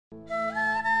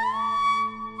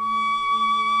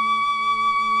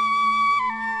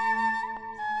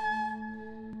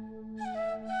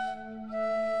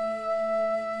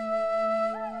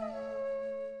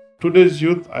today's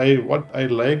youth, what I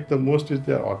like the most is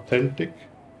they're authentic.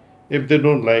 If they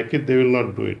don't like it, they will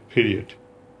not do it, period.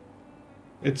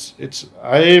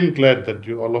 I am glad that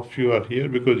all of you are here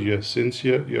because you are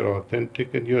sincere, you are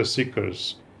authentic, and you are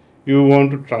seekers. You want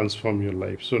to transform your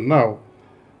life. So now,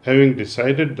 having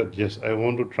decided that yes, I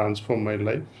want to transform my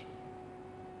life,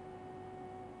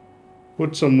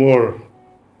 put some more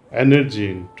energy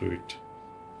into it,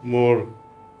 more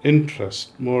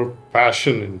interest, more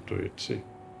passion into it. See,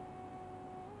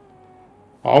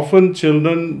 often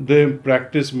children, they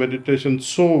practice meditation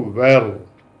so well.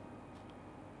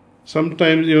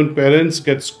 Sometimes even parents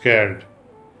get scared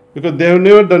because they have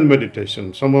never done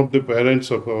meditation. Some of the parents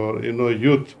of our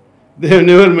youth, they have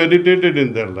never meditated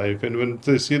in their life, and when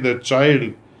they see their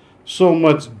child so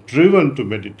much driven to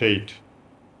meditate,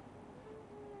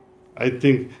 I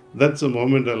think that's a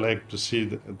moment I like to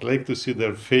see. I'd like to see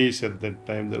their face at that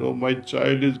time. That, oh, my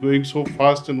child is going so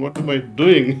fast, and what am I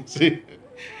doing? See,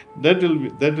 that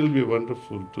will be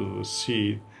wonderful to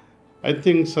see. I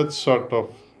think such sort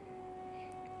of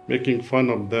making fun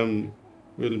of them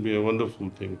will be a wonderful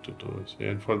thing to do. See?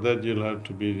 And for that, you'll have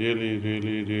to be really,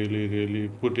 really, really, really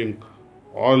putting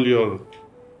all your,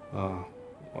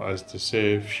 as they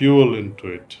say, fuel into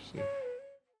it. See?